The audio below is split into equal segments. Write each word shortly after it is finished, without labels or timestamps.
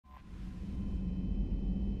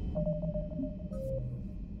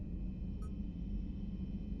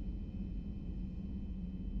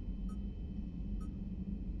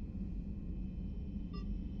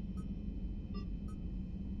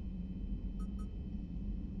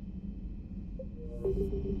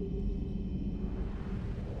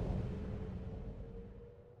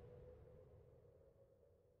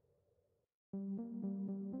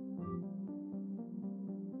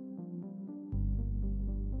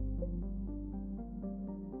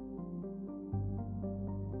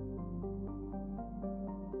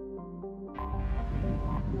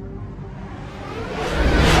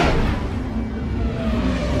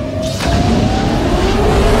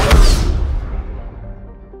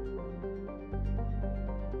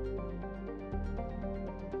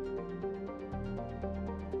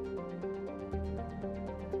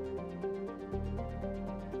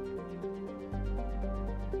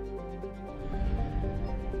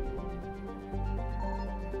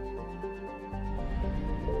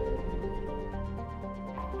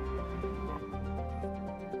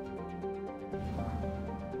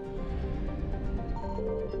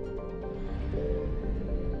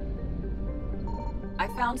I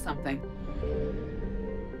found something.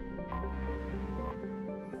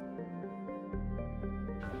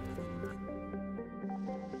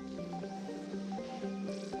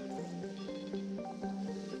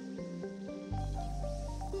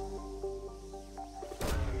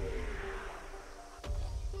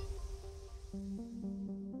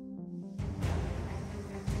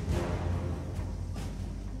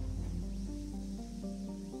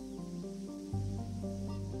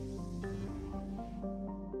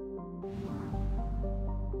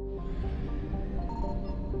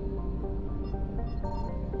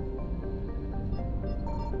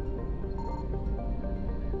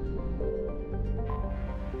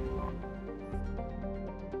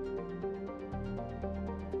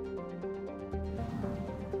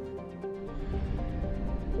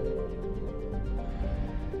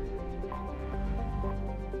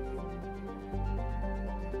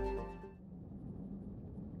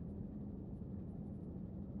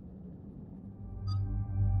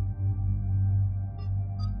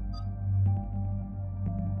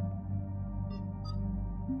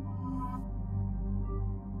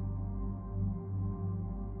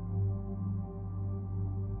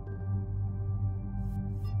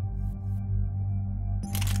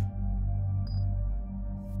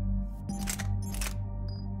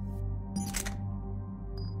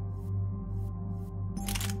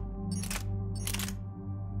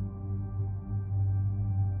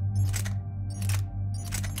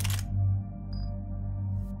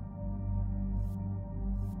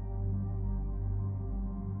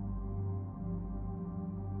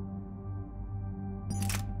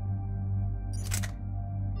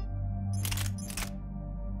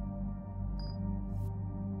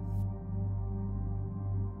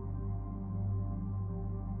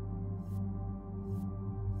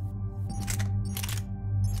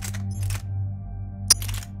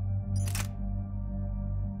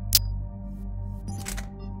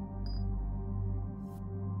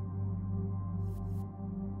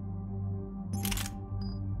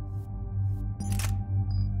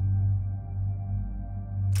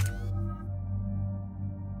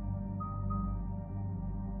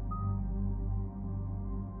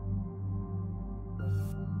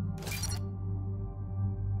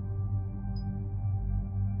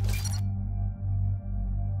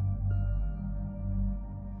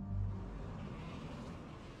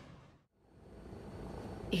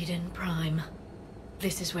 Eden Prime.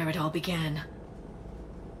 This is where it all began.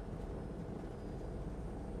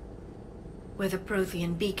 Where the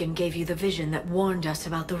Prothean beacon gave you the vision that warned us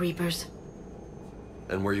about the Reapers.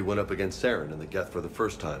 And where you went up against Saren and the Geth for the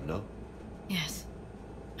first time, no? Yes.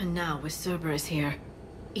 And now, with Cerberus here,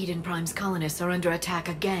 Eden Prime's colonists are under attack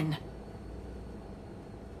again.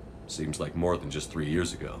 Seems like more than just 3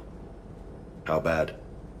 years ago. How bad?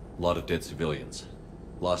 A lot of dead civilians.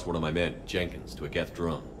 Lost one of my men, Jenkins, to a Geth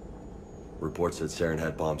drone. Reports said Saren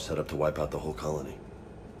had bombs set up to wipe out the whole colony.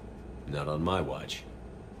 Not on my watch.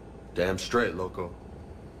 Damn straight, loco.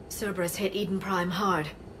 Cerberus hit Eden Prime hard.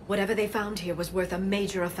 Whatever they found here was worth a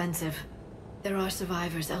major offensive. There are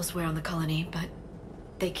survivors elsewhere on the colony, but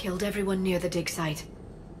they killed everyone near the dig site.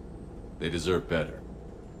 They deserve better.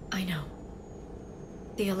 I know.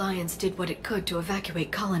 The Alliance did what it could to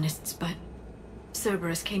evacuate colonists, but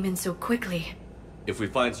Cerberus came in so quickly. If we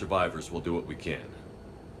find survivors, we'll do what we can.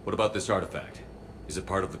 What about this artifact? Is it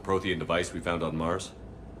part of the Prothean device we found on Mars?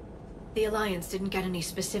 The Alliance didn't get any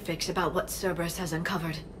specifics about what Cerberus has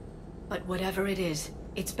uncovered. But whatever it is,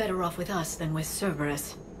 it's better off with us than with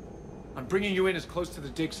Cerberus. I'm bringing you in as close to the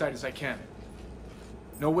dig site as I can.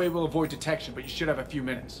 No way we'll avoid detection, but you should have a few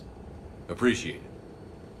minutes. Appreciate it.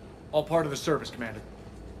 All part of the service, Commander.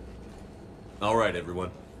 All right,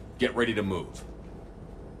 everyone. Get ready to move.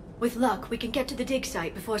 With luck, we can get to the dig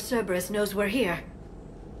site before Cerberus knows we're here.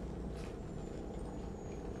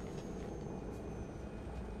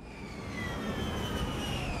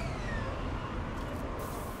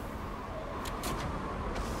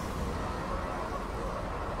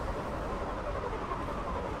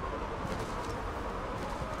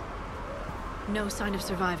 No sign of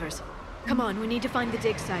survivors. Come on, we need to find the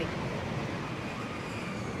dig site.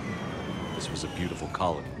 This was a beautiful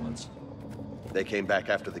colony once. They came back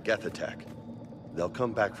after the Geth attack. They'll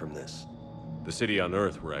come back from this. The city on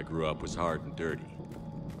Earth where I grew up was hard and dirty.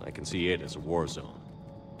 I can see it as a war zone.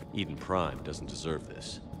 Eden Prime doesn't deserve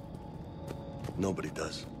this. Nobody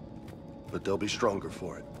does. But they'll be stronger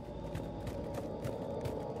for it.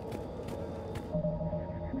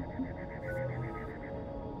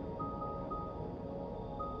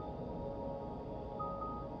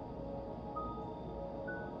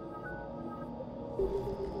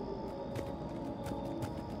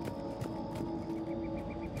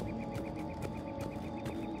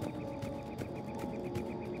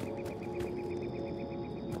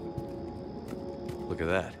 Look at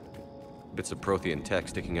that. Bits of Prothean tech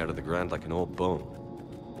sticking out of the ground like an old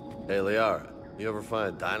bone. Hey, Liara, you ever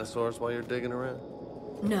find dinosaurs while you're digging around?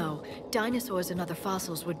 No, dinosaurs and other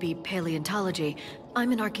fossils would be paleontology.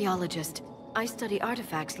 I'm an archaeologist. I study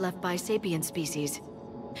artifacts left by sapient species.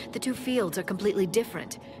 The two fields are completely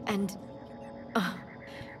different, and...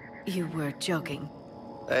 you were joking.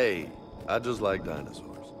 Hey, I just like dinosaurs.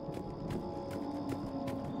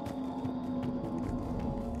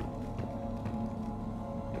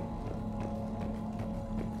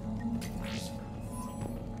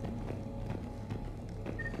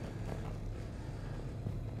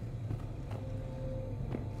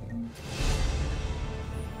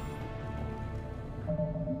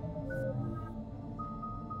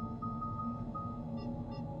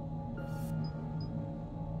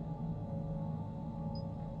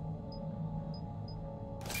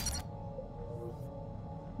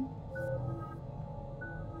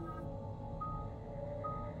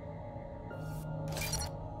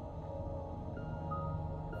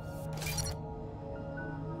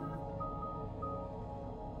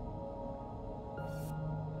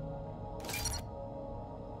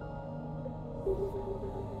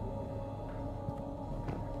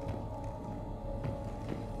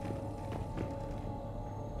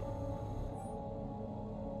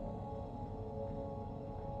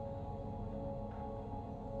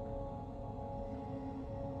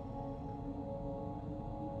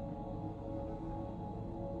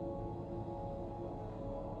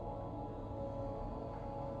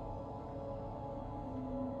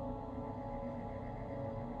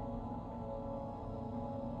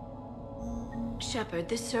 Shepard,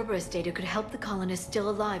 this Cerberus data could help the colonists still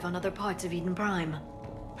alive on other parts of Eden Prime.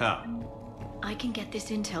 How? I can get this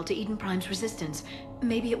intel to Eden Prime's resistance.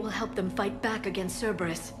 Maybe it will help them fight back against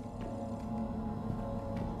Cerberus.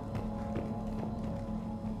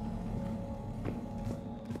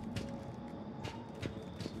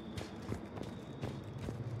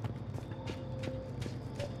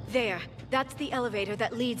 There. That's the elevator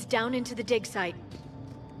that leads down into the dig site.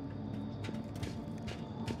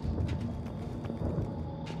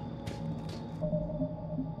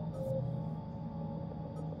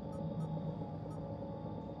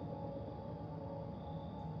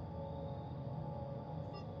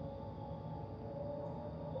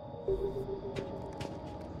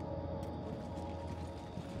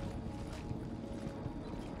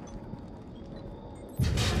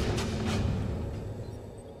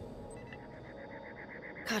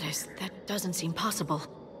 Goddess, that doesn't seem possible.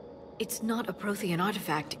 It's not a Prothean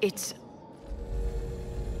artifact, it's...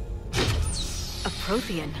 a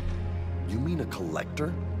Prothean. You mean a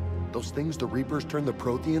collector? Those things the Reapers turned the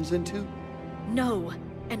Protheans into? No,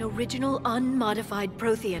 an original unmodified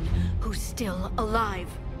Prothean who's still alive.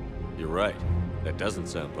 You're right. That doesn't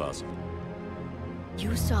sound possible.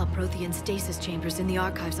 You saw Prothean stasis chambers in the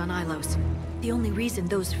archives on Ilos. The only reason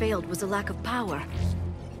those failed was a lack of power.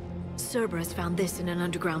 Cerberus found this in an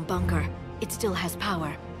underground bunker. It still has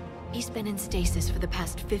power. He's been in stasis for the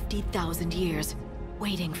past 50,000 years,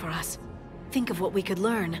 waiting for us. Think of what we could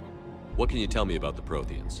learn. What can you tell me about the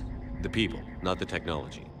Protheans? The people, not the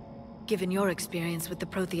technology. Given your experience with the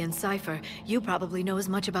Prothean cipher, you probably know as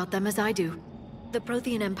much about them as I do. The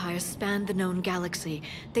Prothean Empire spanned the known galaxy.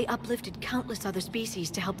 They uplifted countless other species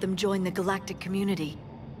to help them join the galactic community.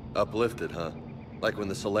 Uplifted, huh? Like when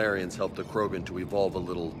the Solarians helped the Krogan to evolve a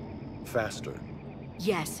little... faster.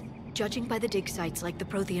 Yes. Judging by the dig sites like the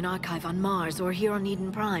Prothean Archive on Mars or here on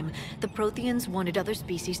Eden Prime, the Protheans wanted other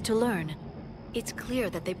species to learn. It's clear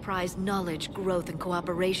that they prize knowledge, growth, and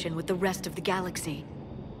cooperation with the rest of the galaxy.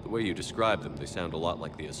 The way you describe them, they sound a lot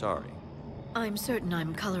like the Asari. I'm certain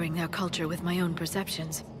I'm coloring their culture with my own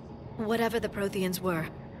perceptions. Whatever the Protheans were,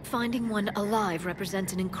 finding one alive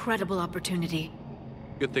represents an incredible opportunity.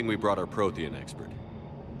 Good thing we brought our Prothean expert.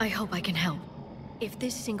 I hope I can help. If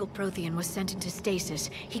this single Prothean was sent into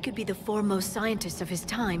stasis, he could be the foremost scientist of his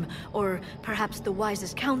time, or perhaps the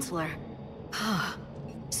wisest counselor.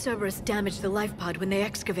 Cerberus damaged the life pod when they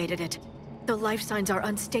excavated it. The life signs are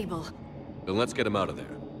unstable. Then let's get him out of there.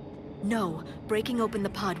 No, breaking open the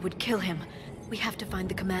pod would kill him. We have to find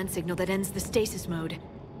the command signal that ends the stasis mode.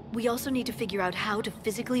 We also need to figure out how to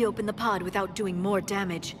physically open the pod without doing more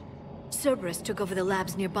damage. Cerberus took over the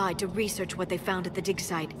labs nearby to research what they found at the dig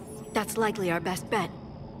site. That's likely our best bet.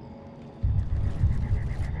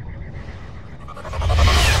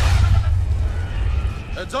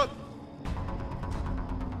 Heads up!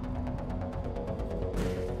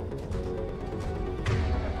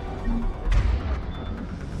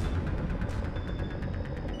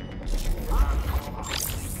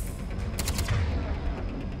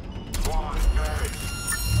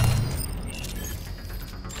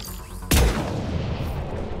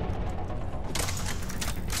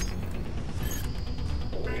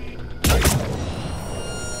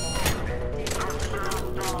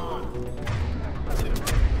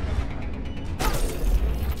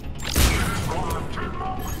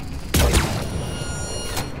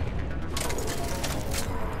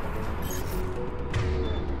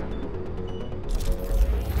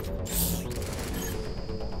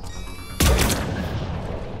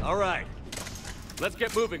 All right. Let's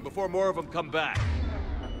get moving before more of them come back.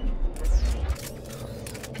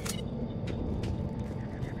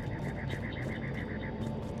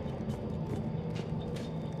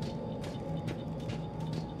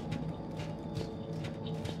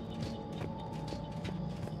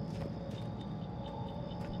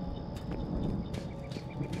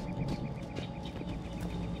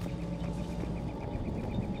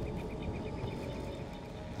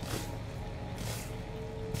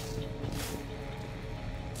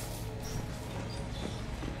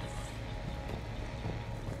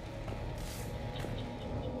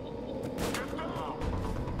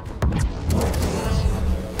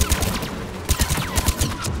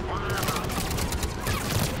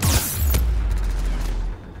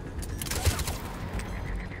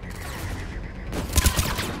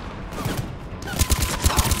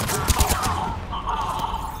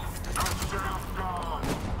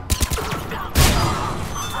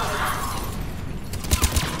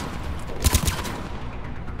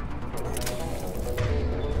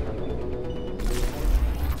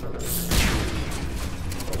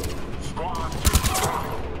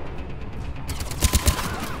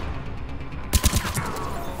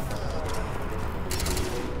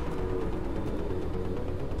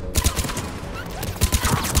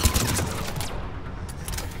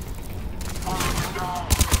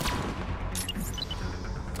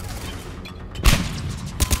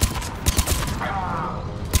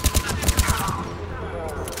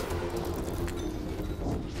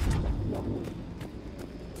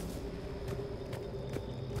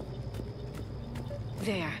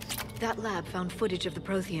 There. That lab found footage of the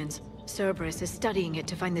Protheans. Cerberus is studying it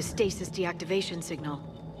to find the stasis deactivation signal.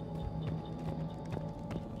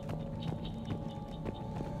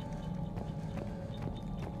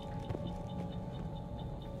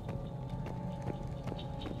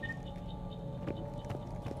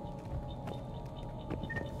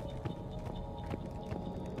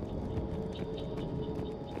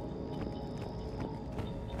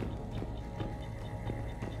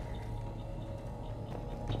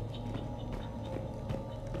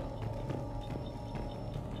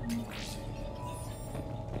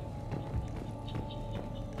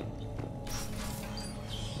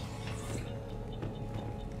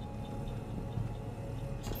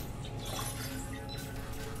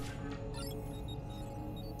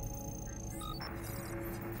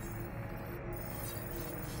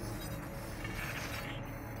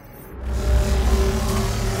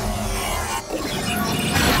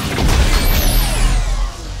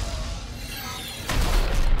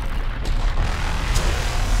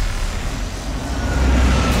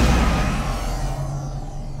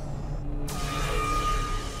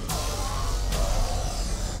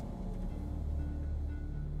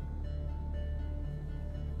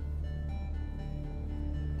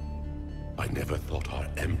 I never thought our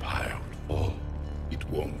empire would fall. It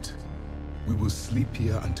won't. We will sleep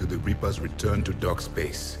here until the Reapers return to dark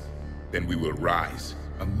space. Then we will rise,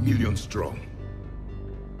 1,000,000 strong.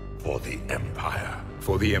 For the Empire.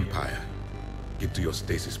 For the Empire. Get to your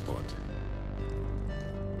stasis pod.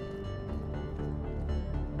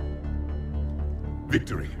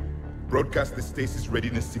 Victory. Broadcast the stasis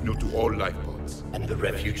readiness signal to all life pods. And the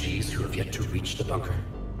refugees who have yet to reach the bunker?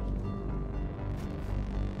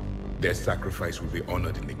 Their sacrifice will be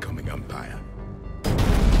honored in the coming Empire.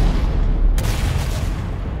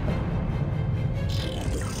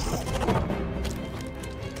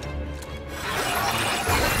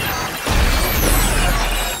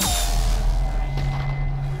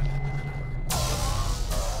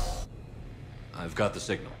 got the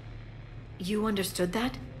signal. You understood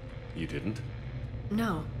that? You didn't?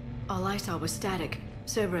 No. All I saw was static.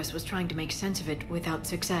 Cerberus was trying to make sense of it without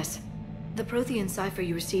success. The Prothean cipher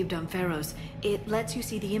you received on Pharaohs, it lets you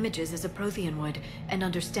see the images as a Prothean would, and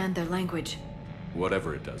understand their language.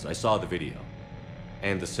 Whatever it does, I saw the video.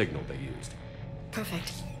 And the signal they used.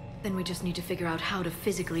 Perfect. Then we just need to figure out how to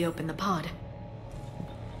physically open the pod.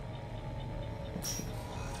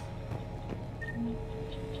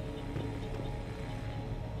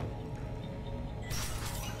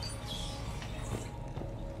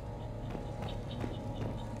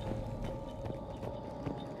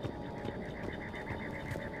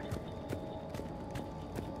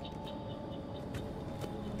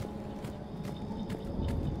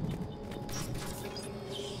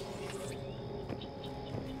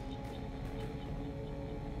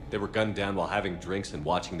 They were gunned down while having drinks and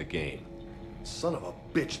watching the game. Son of a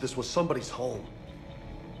bitch, this was somebody's home.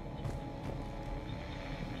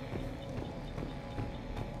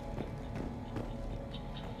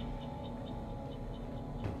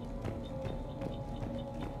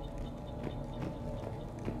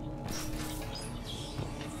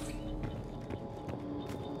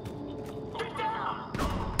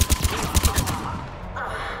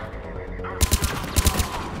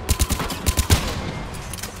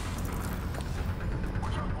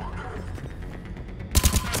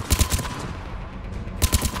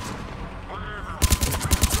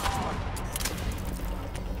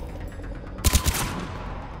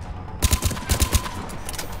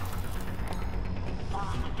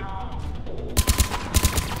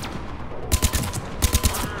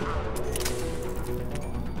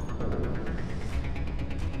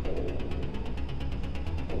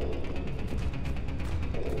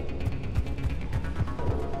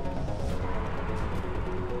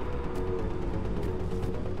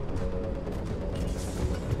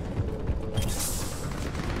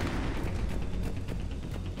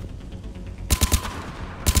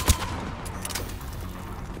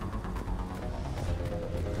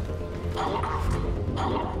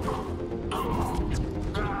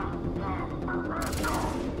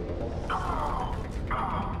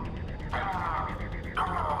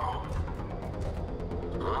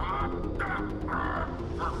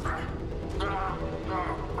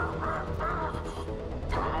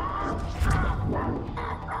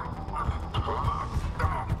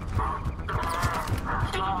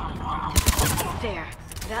 There.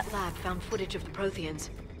 That lab found footage of the Protheans.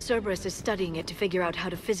 Cerberus is studying it to figure out how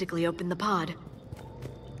to physically open the pod.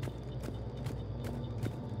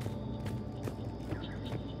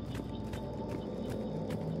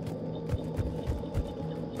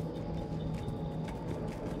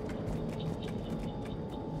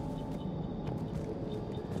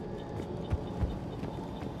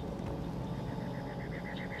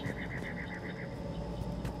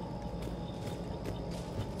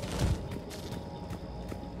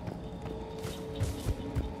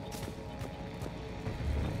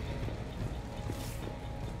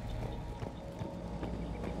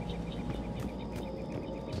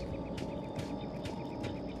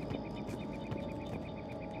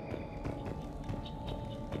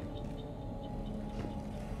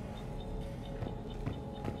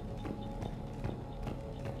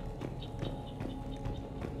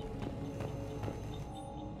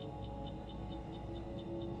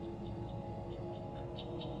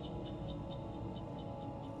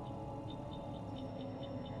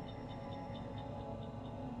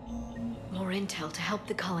 More intel to help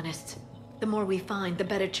the colonists. The more we find, the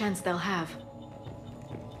better chance they'll have.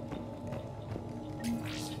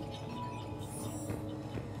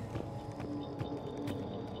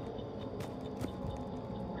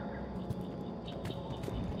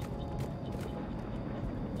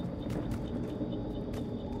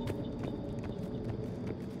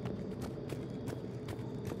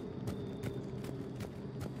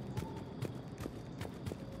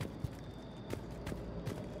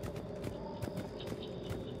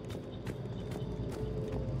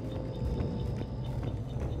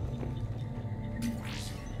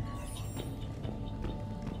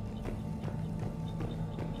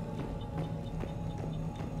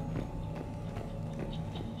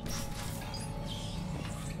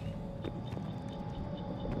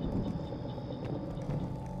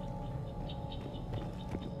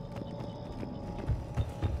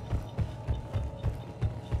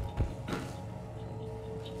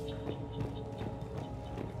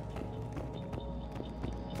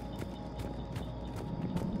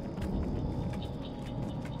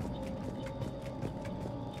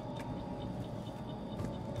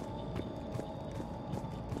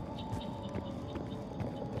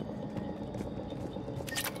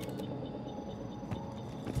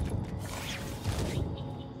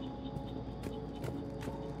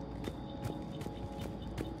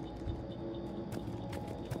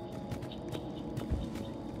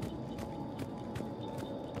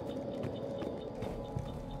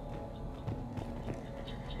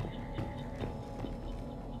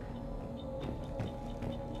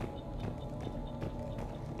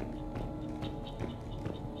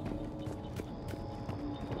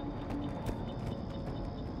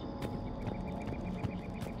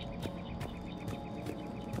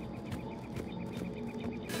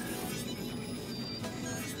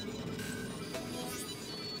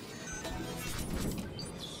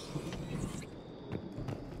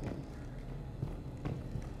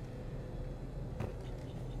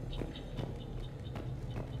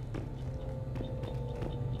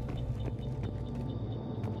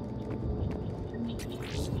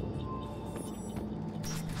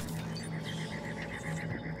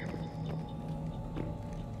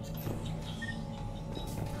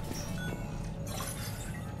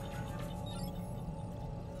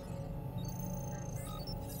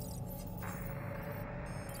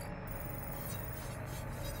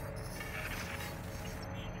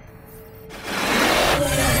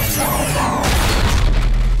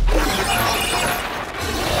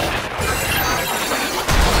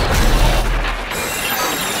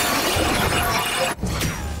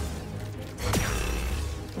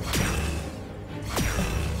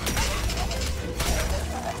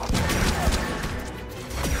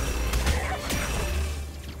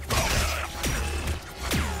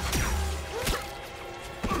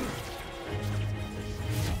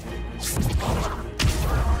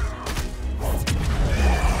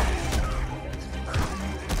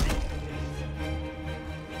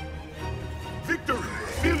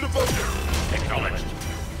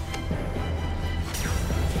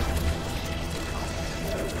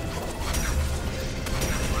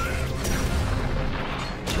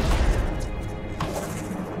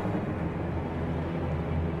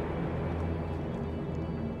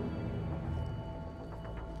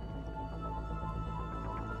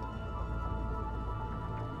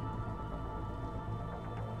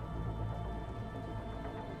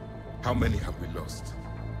 How many have we lost?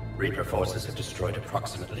 Reaper forces have destroyed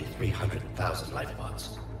approximately 300,000 life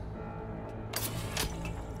pods.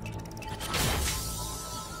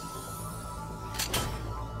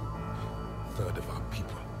 Third of our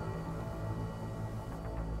people.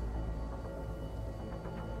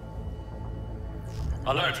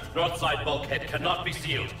 Alert! North side bulkhead cannot be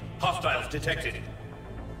sealed. Hostiles detected.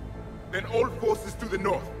 Then all forces to the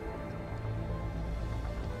north.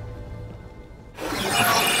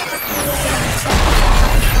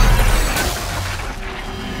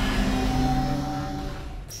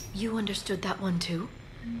 You understood that one too?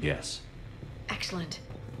 Yes. Excellent.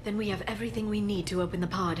 Then we have everything we need to open the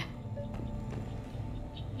pod.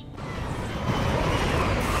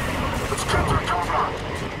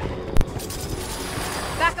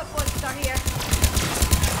 Backup forces are here.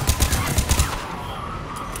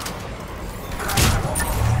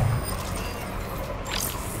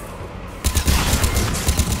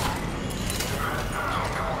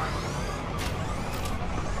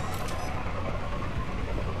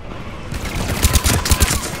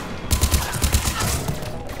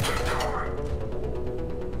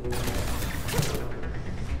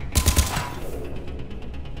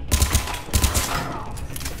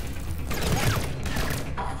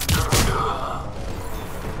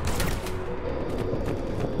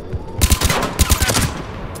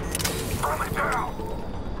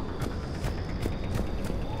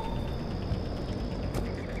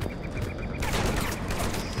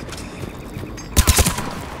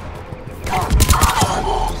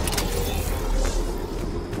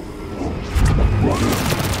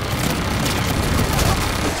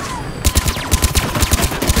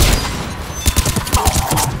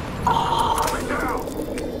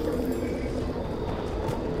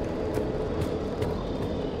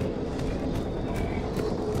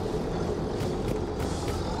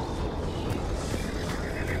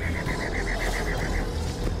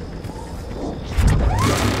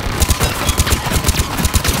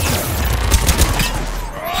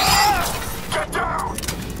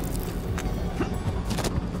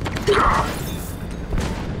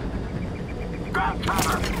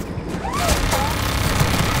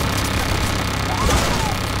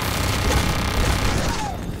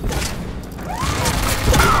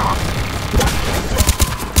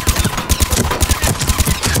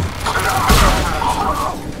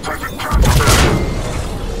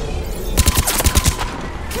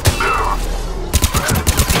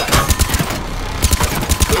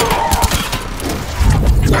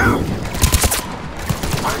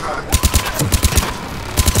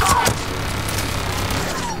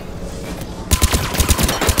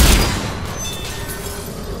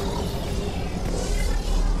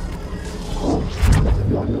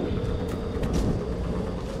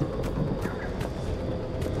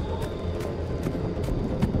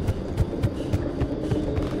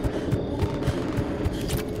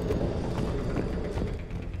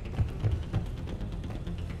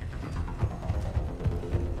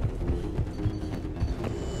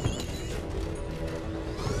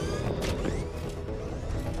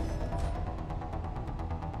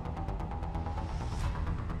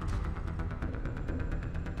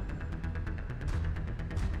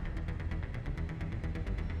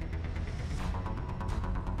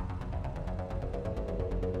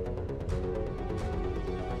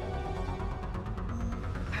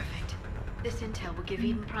 This intel will give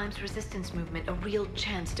Eden Prime's resistance movement a real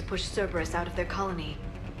chance to push Cerberus out of their colony.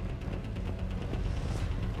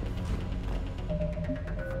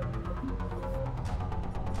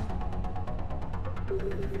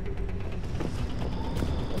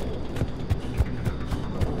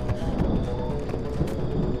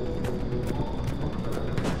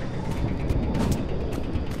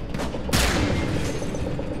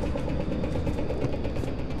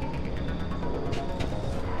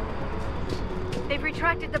 They've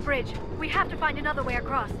retracted the bridge. We have to find another way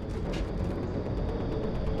across.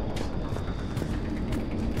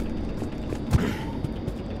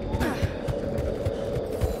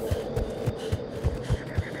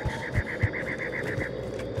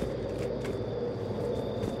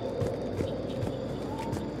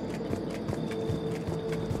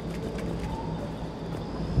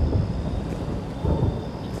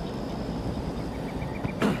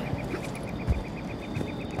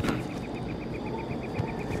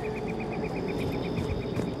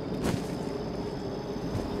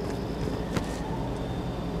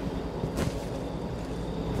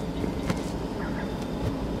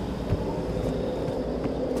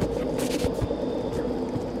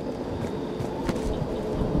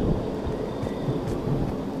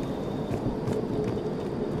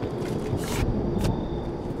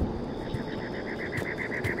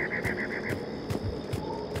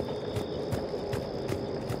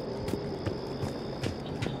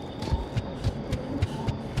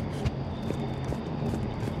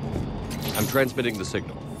 transmitting the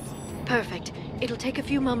signal. Perfect. It'll take a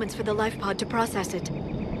few moments for the life pod to process it.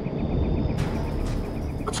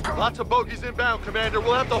 Lots of bogies inbound, Commander.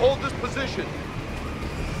 We'll have to hold this position.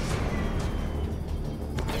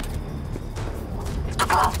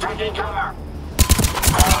 Taking cover!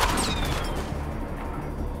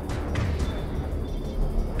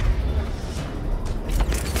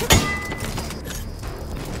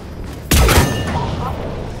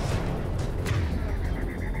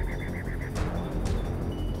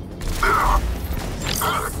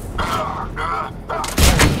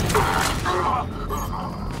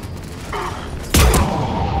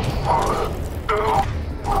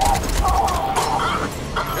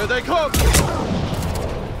 Here they come!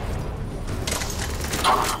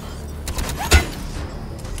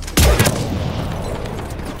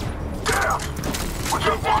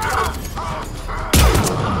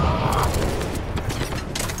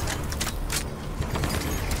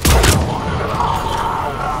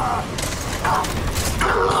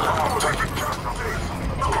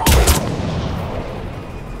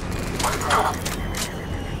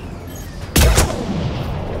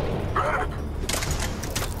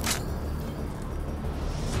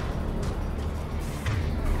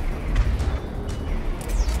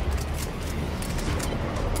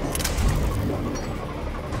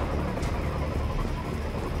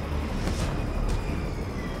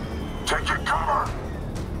 Taking cover!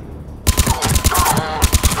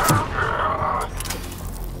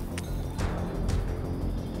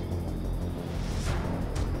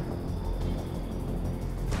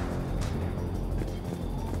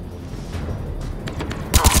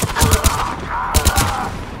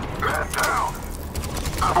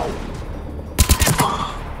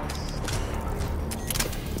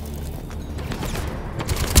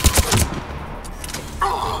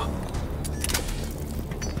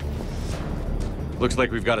 Looks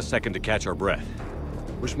like we've got a second to catch our breath.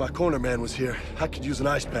 Wish my corner man was here. I could use an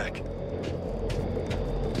ice pack.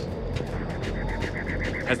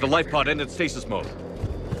 Has the life pod ended stasis mode?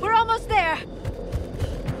 We're almost there!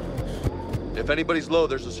 If anybody's low,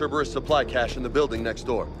 there's a Cerberus supply cache in the building next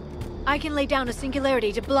door. I can lay down a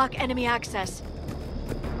singularity to block enemy access.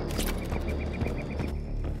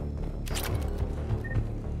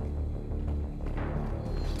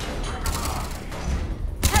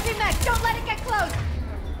 Heavy mech, don't let it get close!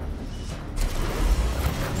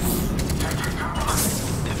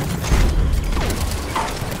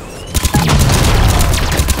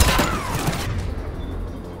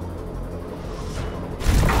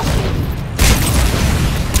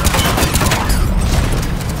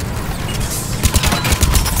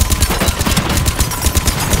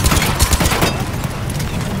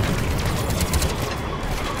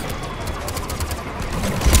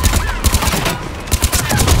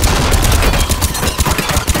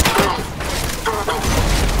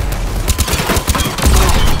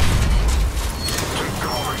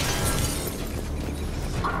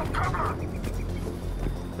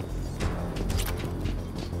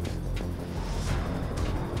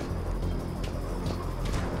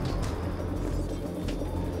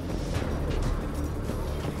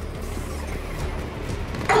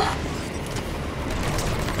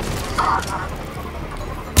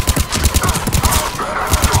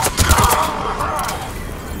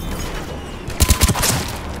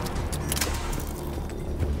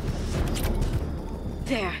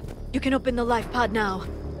 There. You can open the life pod now.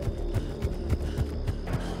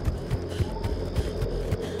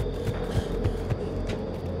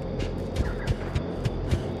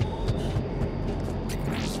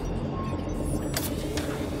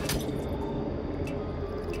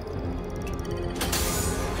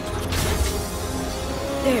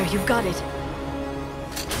 There, you've got it.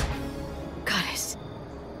 Goddess.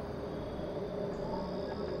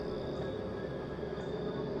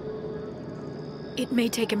 It may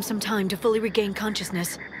take him some time to fully regain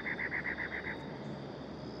consciousness.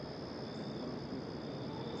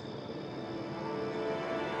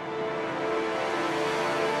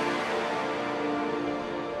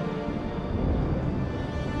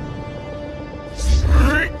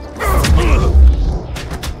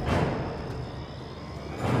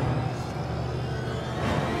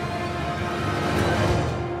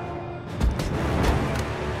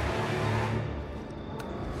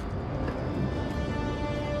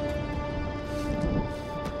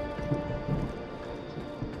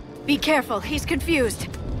 Be careful, he's confused.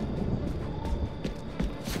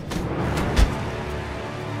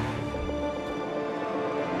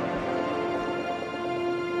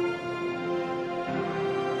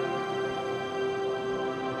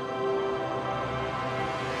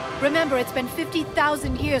 Remember, it's been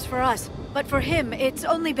 50,000 years for us, but for him, it's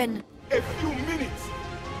only been A few minutes!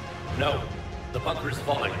 No. The bunker is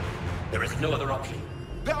falling. There is no other option.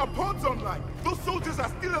 There are pods online! Those soldiers are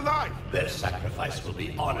still alive! Their sacrifice will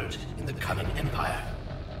be honored in the coming Empire.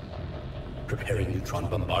 Preparing neutron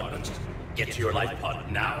bombardment. Get to your life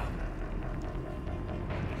pod now.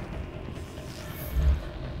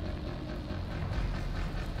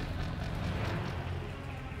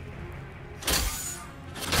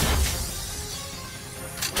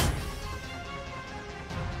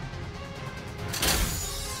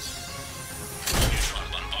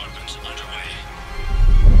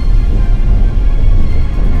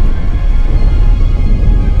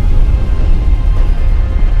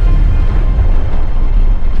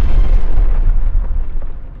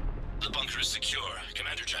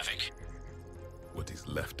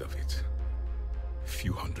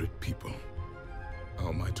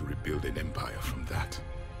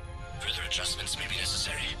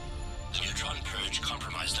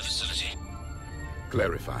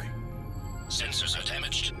 Clarify. Sensors are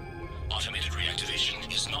damaged. Automated reactivation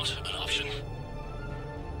is not an option.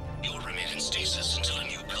 You'll remain in stasis until a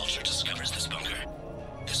new culture discovers this bunker.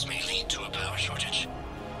 This may lead to a power shortage.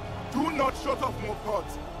 Do not shut off more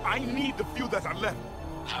pods. I need the few that are left.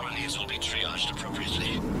 Power needs will be triaged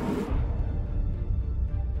appropriately.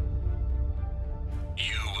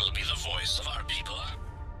 You will be the voice of our people.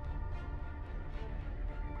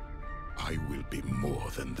 I will be more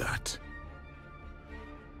than that.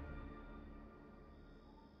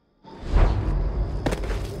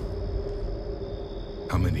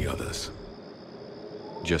 How many others?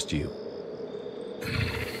 Just you.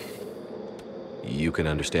 You can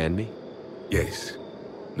understand me? Yes.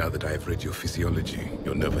 Now that I have read your physiology,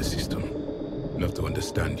 your nervous system, enough to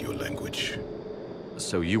understand your language.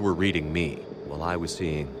 So you were reading me, while I was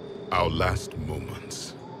seeing... Our last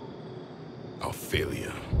moments. Our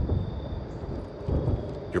failure.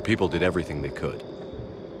 Your people did everything they could.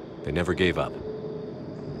 They never gave up.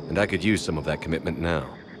 And I could use some of that commitment now.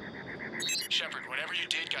 Shepard, whatever you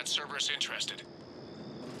did got Cerberus interested.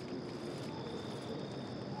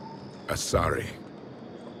 Asari.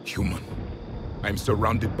 Human. I'm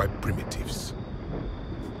surrounded by primitives.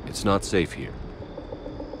 It's not safe here.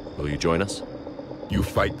 Will you join us? You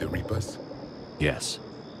fight the Reapers? Yes.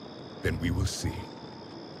 Then we will see.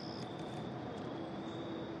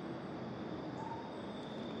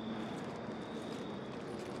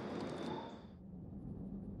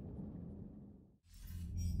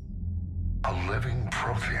 A living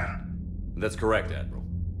Prothean. That's correct, Admiral.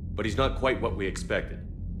 But he's not quite what we expected.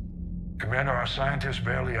 Commander, our scientists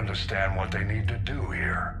barely understand what they need to do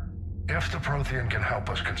here. If the Prothean can help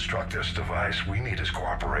us construct this device, we need his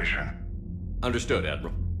cooperation. Understood,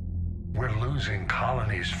 Admiral. We're losing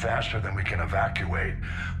colonies faster than we can evacuate.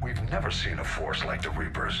 We've never seen a force like the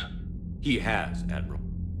Reapers. He has, Admiral.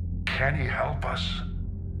 Can he help us?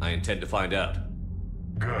 I intend to find out.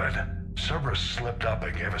 Good. Cerberus slipped up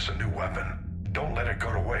and gave us a new weapon. Don't let it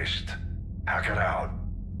go to waste. Hack it out.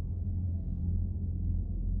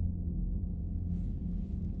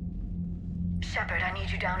 Shepard, I need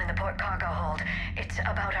you down in the port cargo hold. It's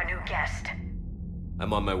about our new guest.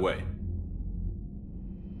 I'm on my way.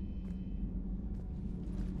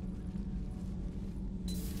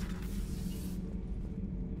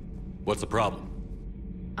 What's the problem?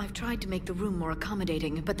 I've tried to make the room more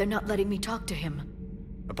accommodating, but they're not letting me talk to him.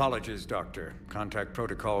 Apologies, Doctor. Contact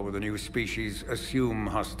protocol with a new species. Assume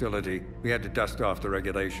hostility. We had to dust off the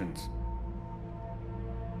regulations.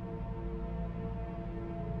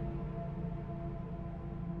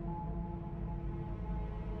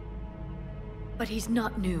 But he's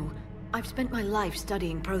not new. I've spent my life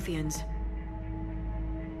studying Protheans.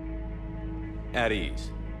 At ease.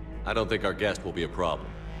 I don't think our guest will be a problem.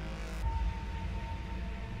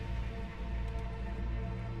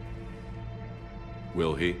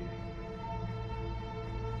 Will he?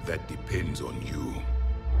 That depends on you.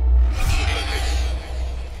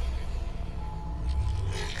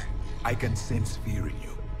 I can sense fear in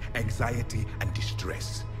you. Anxiety and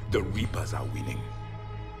distress. The Reapers are winning.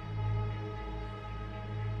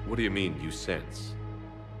 What do you mean, you sense?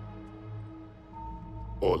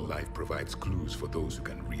 All life provides clues for those who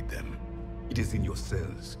can read them. It is in your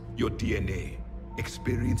cells, your DNA.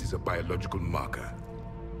 Experience is a biological marker.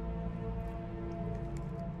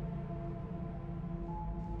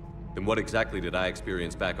 Then what exactly did I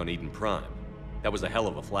experience back on Eden Prime? That was a hell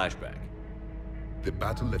of a flashback. The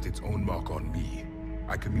battle left its own mark on me.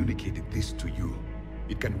 I communicated this to you.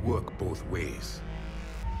 It can work both ways.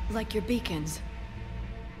 Like your beacons.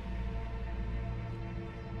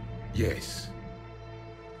 Yes.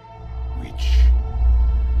 Which...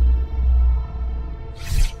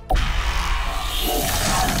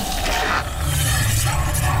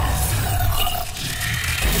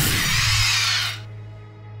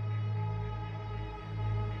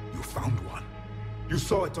 You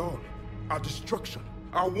saw it all. Our destruction,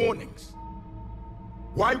 our warnings.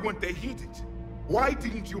 Why weren't they heeded? Why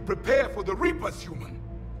didn't you prepare for the Reapers, human?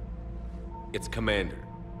 It's Commander.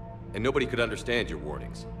 And nobody could understand your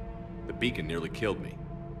warnings. The beacon nearly killed me.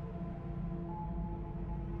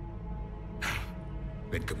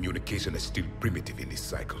 Then communication is still primitive in this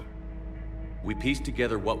cycle. We pieced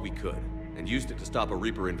together what we could, and used it to stop a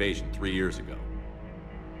Reaper invasion 3 years ago.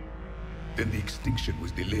 Then the extinction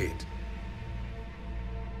was delayed.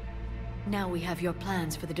 Now we have your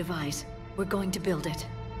plans for the device. We're going to build it.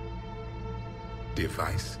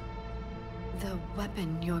 Device? The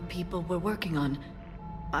weapon your people were working on.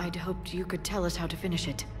 I'd hoped you could tell us how to finish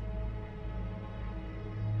it.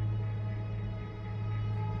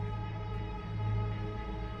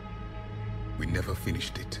 We never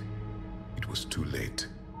finished it. It was too late.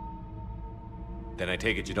 Then I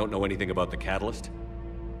take it you don't know anything about the catalyst?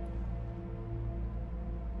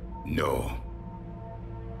 No.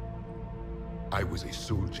 I was a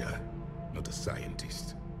soldier, not a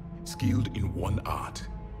scientist. Skilled in one art,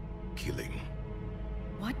 killing.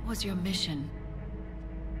 What was your mission?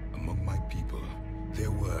 Among my people, there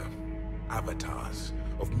were avatars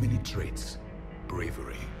of many traits.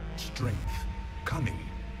 Bravery, strength, cunning.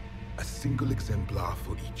 A single exemplar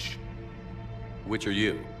for each. Which are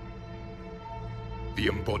you? The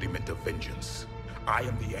embodiment of vengeance. I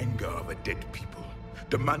am the anger of a dead people,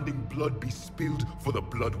 demanding blood be spilled for the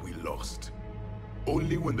blood we lost.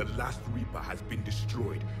 Only when the last Reaper has been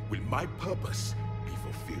destroyed will my purpose be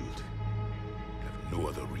fulfilled. I have no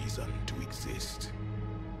other reason to exist.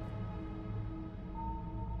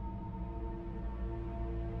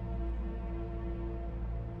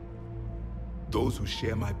 Those who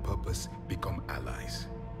share my purpose become allies.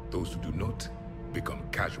 Those who do not become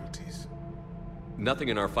casualties. Nothing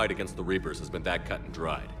in our fight against the Reapers has been that cut and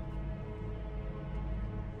dried.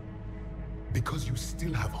 Because you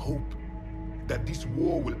still have hope that this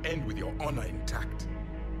war will end with your honor intact.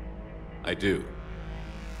 I do.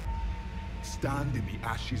 Stand in the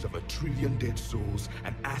ashes of 1 trillion dead souls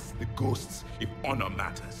and ask the ghosts if honor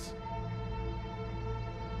matters.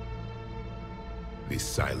 This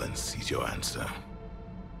silence is your answer.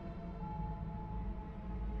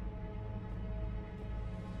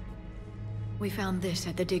 We found this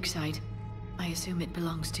at the dig site. I assume it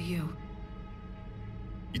belongs to you.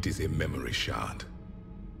 It is a memory shard.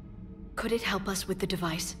 Could it help us with the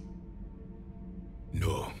device?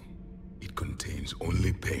 No. It contains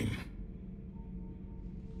only pain.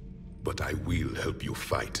 But I will help you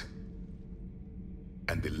fight.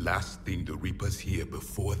 And the last thing the Reapers hear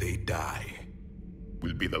before they die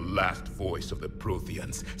will be the last voice of the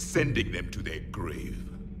Protheans, sending them to their grave.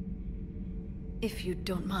 If you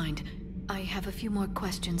don't mind, I have a few more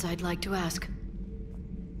questions I'd like to ask.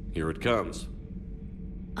 Here it comes.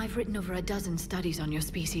 I've written over a dozen studies on your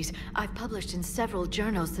species. I've published in several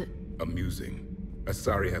journals that... Amusing.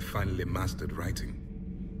 Asari have finally mastered writing.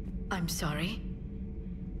 I'm sorry?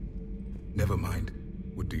 Never mind.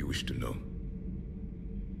 What do you wish to know?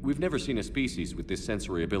 We've never seen a species with this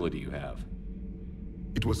sensory ability you have.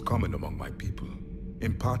 It was common among my people,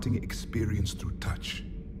 imparting experience through touch,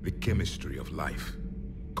 the chemistry of life.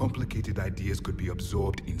 Complicated ideas could be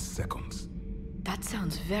absorbed in seconds. That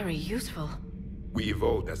sounds very useful. We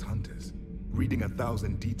evolved as hunters. Reading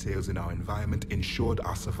 1,000 details in our environment ensured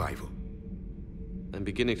our survival. I'm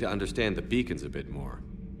beginning to understand the beacons a bit more.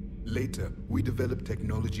 Later, we developed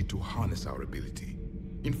technology to harness our ability.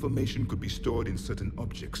 Information could be stored in certain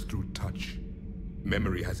objects through touch.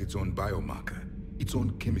 Memory has its own biomarker, its own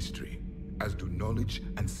chemistry, as do knowledge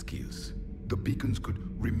and skills. The beacons could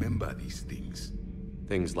remember these things.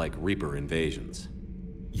 Things like Reaper invasions.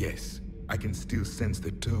 Yes, I can still sense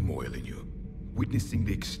the turmoil in you, witnessing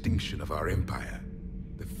the extinction of our empire.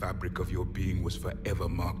 The fabric of your being was forever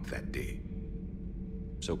marked that day.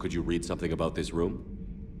 So could you read something about this room?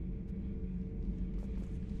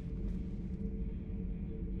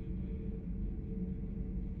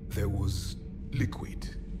 There was liquid,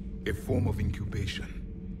 a form of incubation.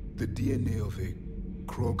 The DNA of a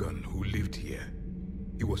Krogan who lived here.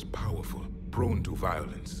 He was powerful, prone to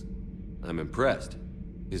violence. I'm impressed.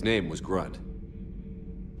 His name was Grunt.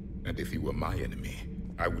 And if he were my enemy,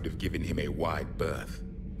 I would have given him a wide berth.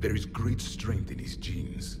 There is great strength in his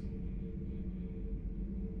genes.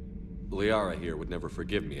 Liara here would never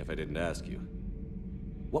forgive me if I didn't ask you.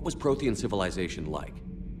 What was Prothean civilization like?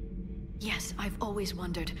 Yes, I've always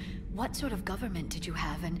wondered. What sort of government did you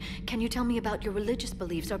have, and can you tell me about your religious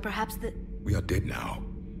beliefs, or perhaps the... We are dead now.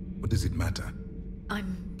 What does it matter?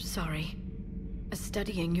 I'm sorry.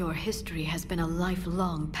 Studying your history has been a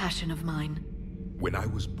lifelong passion of mine. When I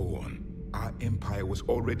was born, Our empire was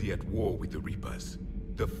already at war with the Reapers.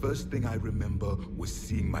 The first thing I remember was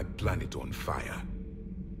seeing my planet on fire.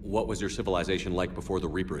 What was your civilization like before the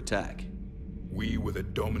Reaper attack? We were the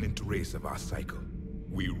dominant race of our cycle.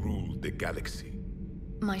 We ruled the galaxy.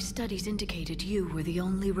 My studies indicated you were the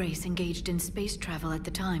only race engaged in space travel at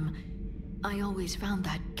the time. I always found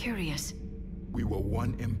that curious. We were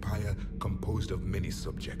one empire composed of many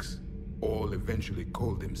subjects. All eventually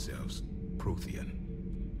called themselves Prothean.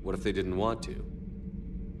 What if they didn't want to?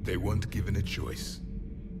 They weren't given a choice.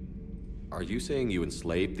 Are you saying you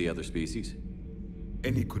enslaved the other species?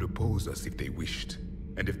 Any could oppose us if they wished.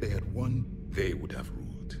 And if they had won, they would have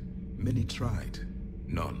ruled. Many tried.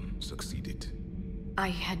 None succeeded. I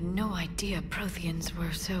had no idea Protheans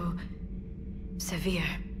were so... severe.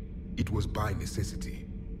 It was by necessity.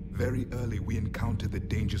 Very early we encountered the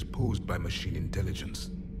dangers posed by machine intelligence.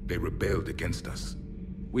 They rebelled against us.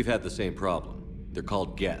 We've had the same problem. They're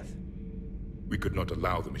called Geth. We could not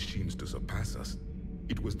allow the machines to surpass us.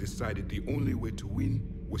 It was decided the only way to win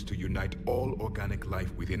was to unite all organic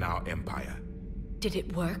life within our empire. Did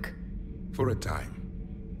it work? For a time.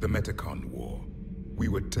 The Metacon War. We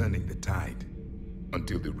were turning the tide.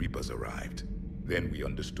 Until the Reapers arrived. Then we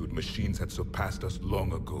understood machines had surpassed us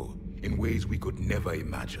long ago, in ways we could never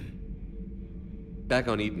imagine. Back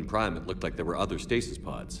on Eden Prime, it looked like there were other stasis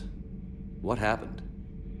pods. What happened?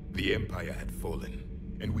 The Empire had fallen,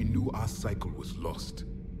 and we knew our cycle was lost.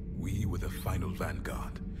 We were the final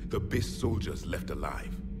vanguard, the best soldiers left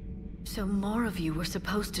alive. So more of you were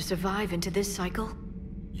supposed to survive into this cycle?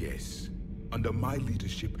 Yes. Under my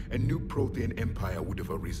leadership, a new Prothean empire would have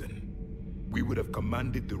arisen. We would have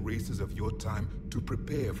commanded the races of your time to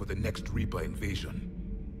prepare for the next Reaper invasion.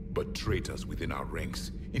 But traitors within our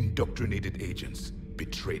ranks, indoctrinated agents,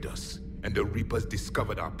 betrayed us, and the Reapers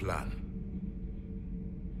discovered our plan.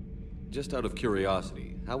 Just out of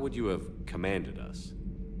curiosity, how would you have commanded us?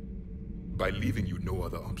 By leaving you no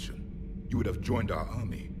other option. You would have joined our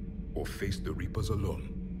army, or faced the Reapers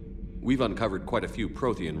alone. We've uncovered quite a few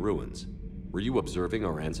Prothean ruins. Were you observing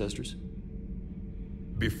our ancestors?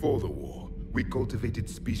 Before the war, we cultivated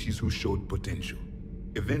species who showed potential.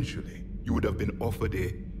 Eventually, you would have been offered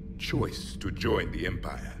a choice to join the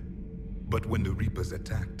Empire. But when the Reapers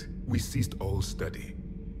attacked, we ceased all study.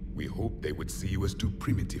 We hoped they would see you as too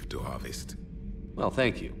primitive to harvest. Well,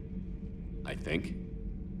 thank you. I think.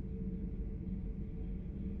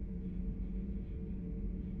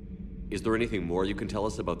 Is there anything more you can tell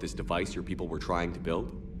us about this device your people were trying to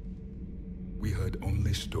build? We heard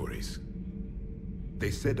only stories.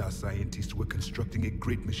 They said our scientists were constructing a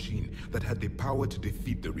great machine that had the power to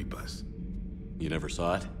defeat the Reapers. You never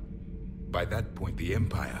saw it? By that point, the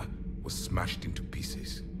Empire was smashed into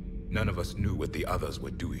pieces. None of us knew what the others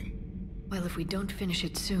were doing. Well, if we don't finish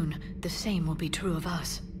it soon, the same will be true of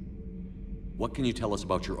us. What can you tell us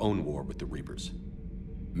about your own war with the Reapers?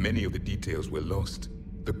 Many of the details were lost.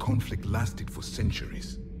 The conflict lasted for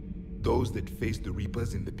centuries. Those that faced the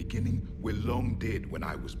Reapers in the beginning were long dead when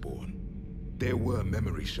I was born. There were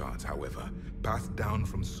memory shards, however, passed down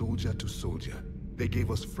from soldier to soldier. They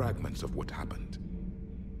gave us fragments of what happened.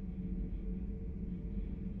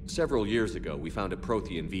 Several years ago, we found a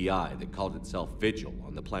Prothean VI that called itself Vigil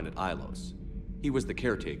on the planet Ilos. He was the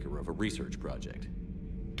caretaker of a research project.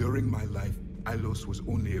 During my life, Ilos was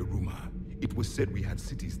only a rumor. It was said we had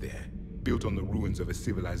cities there, built on the ruins of a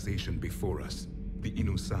civilization before us, the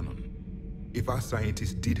Inusanon. If our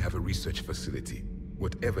scientists did have a research facility,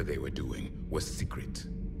 whatever they were doing was secret.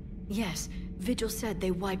 Yes, Vigil said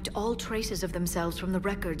they wiped all traces of themselves from the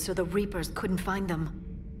records so the Reapers couldn't find them.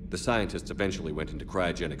 The scientists eventually went into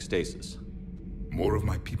cryogenic stasis. More of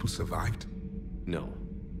my people survived? No,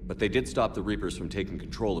 but they did stop the Reapers from taking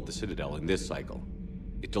control of the Citadel in this cycle.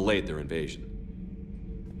 It delayed their invasion.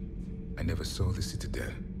 I never saw the Citadel.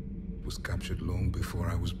 It was captured long before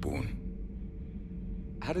I was born.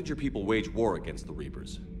 How did your people wage war against the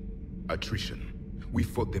Reapers? Attrition. We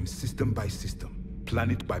fought them system by system,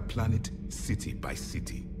 planet by planet, city by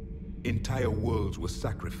city. Entire worlds were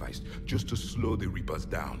sacrificed just to slow the Reapers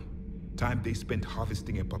down. Time they spent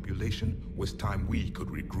harvesting a population was time we could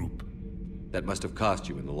regroup. That must have cost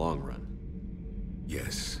you in the long run.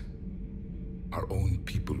 Yes. Our own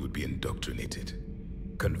people would be indoctrinated,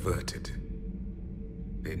 converted,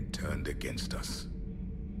 then turned against us.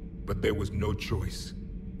 But there was no choice.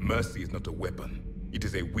 Mercy is not a weapon. It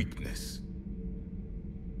is a weakness.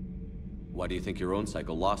 Why do you think your own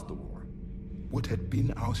cycle lost the war? What had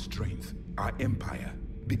been our strength, our empire,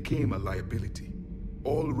 became a liability.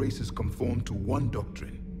 All races conformed to one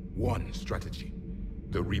doctrine, one strategy.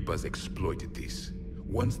 The Reapers exploited this.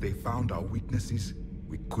 Once they found our weaknesses,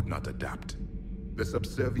 we could not adapt. The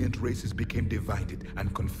subservient races became divided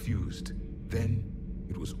and confused. Then,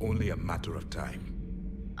 it was only a matter of time.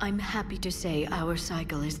 I'm happy to say our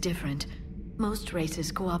cycle is different. Most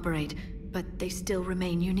races cooperate, but they still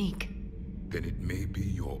remain unique. Then it may be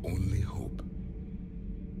your only hope.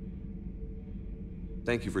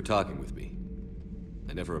 Thank you for talking with me.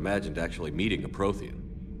 I never imagined actually meeting a Prothean.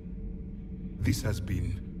 This has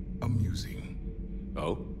been amusing.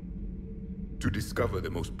 Oh? To discover the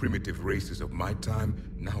most primitive races of my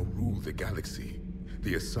time now rule the galaxy.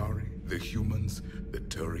 The Asari, the humans, the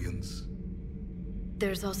Turians.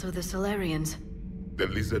 There's also the Solarians. The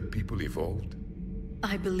lizard people evolved.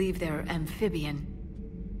 I believe they're amphibian.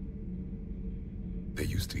 They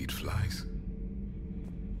used to eat flies.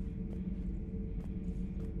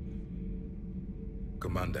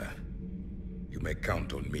 Commander, you may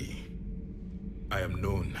count on me. I am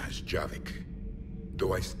known as Javik,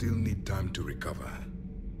 though I still need time to recover.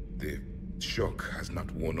 The shock has not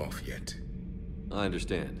worn off yet. I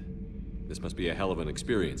understand. This must be a hell of an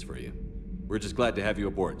experience for you. We're just glad to have you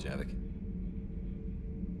aboard, Javik.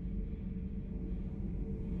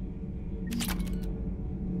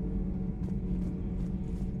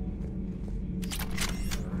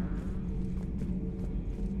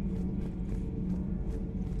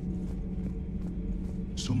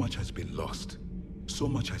 So much has been lost. So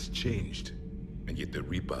much has changed. And yet the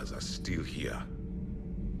Reapers are still here.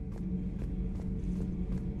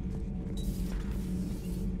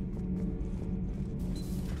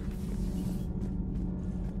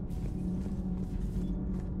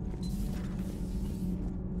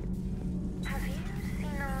 Have you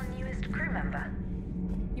seen our newest crew member?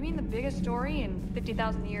 You mean the biggest story in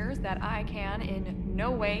 50,000 years that I can in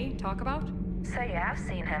no way talk about? So you have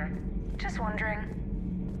seen him. Just wondering.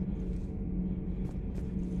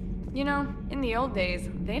 You know, in the old days,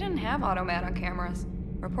 they didn't have automat on cameras.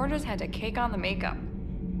 Reporters had to cake on the makeup.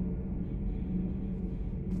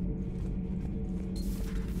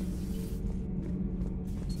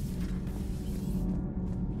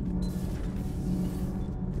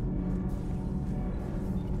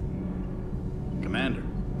 Commander.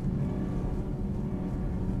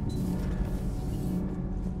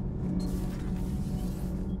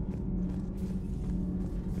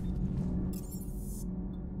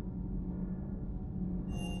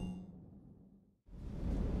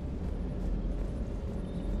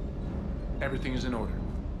 Everything is in order.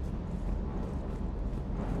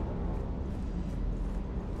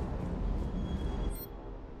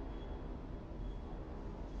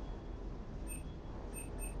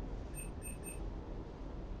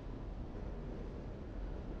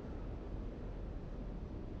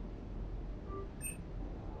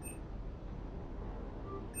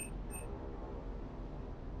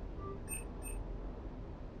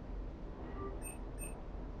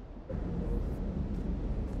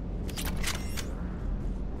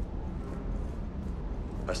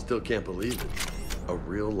 I still can't believe it. A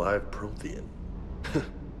real live Prothean.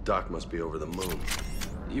 Doc must be over the moon.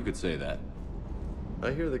 You could say that.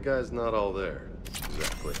 I hear the guy's not all there.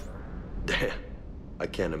 Exactly. Damn. I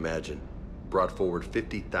can't imagine. Brought forward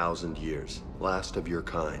 50,000 years. Last of your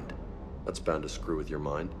kind. That's bound to screw with your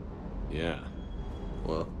mind. Yeah.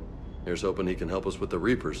 Well, here's hoping he can help us with the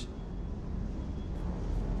Reapers.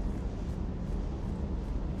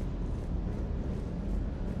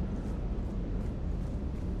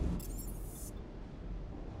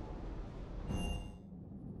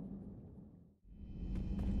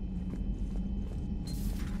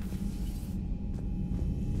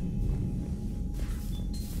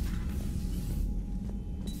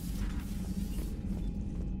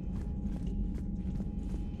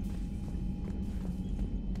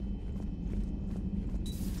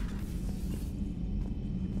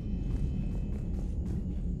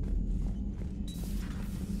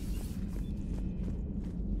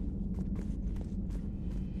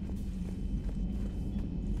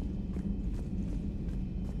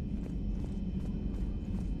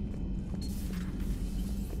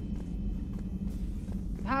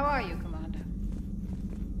 How are you, Commander?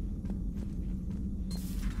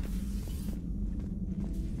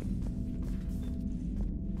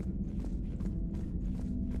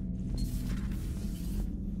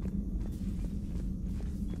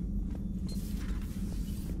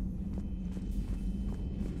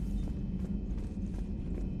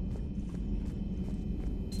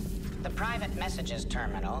 The private messages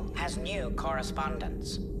terminal has new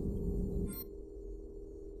correspondence.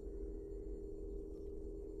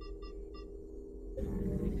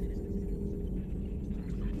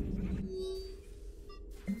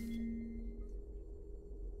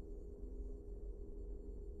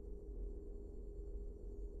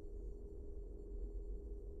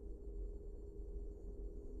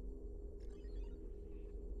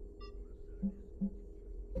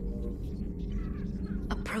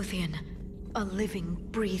 Prothean. A living,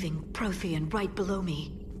 breathing Prothean right below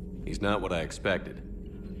me. He's not what I expected.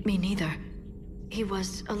 Me neither. He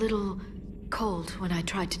was a little cold when I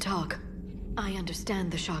tried to talk. I understand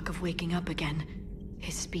the shock of waking up again.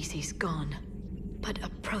 His species gone. But a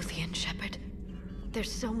Prothean, Shepard.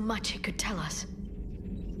 There's so much it could tell us.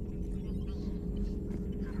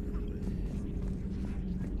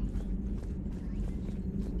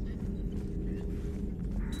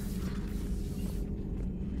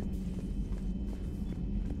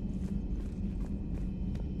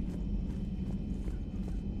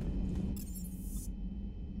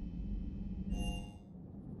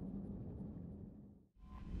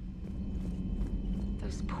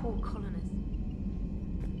 Those poor colonists.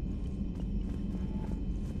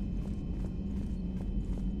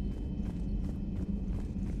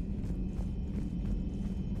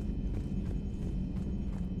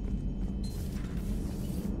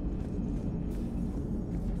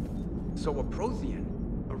 So a Prothean?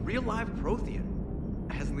 A real live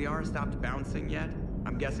Prothean? Has Liara stopped bouncing yet?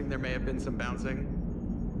 I'm guessing there may have been some bouncing.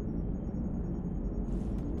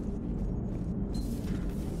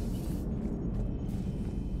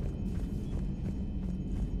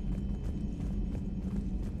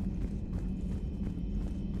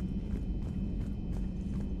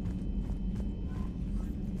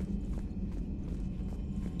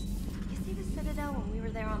 You see the Citadel when we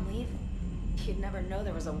were there on leave? You'd never know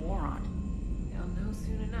there was a war on. They'll know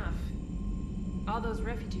soon enough. All those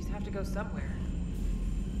refugees have to go somewhere.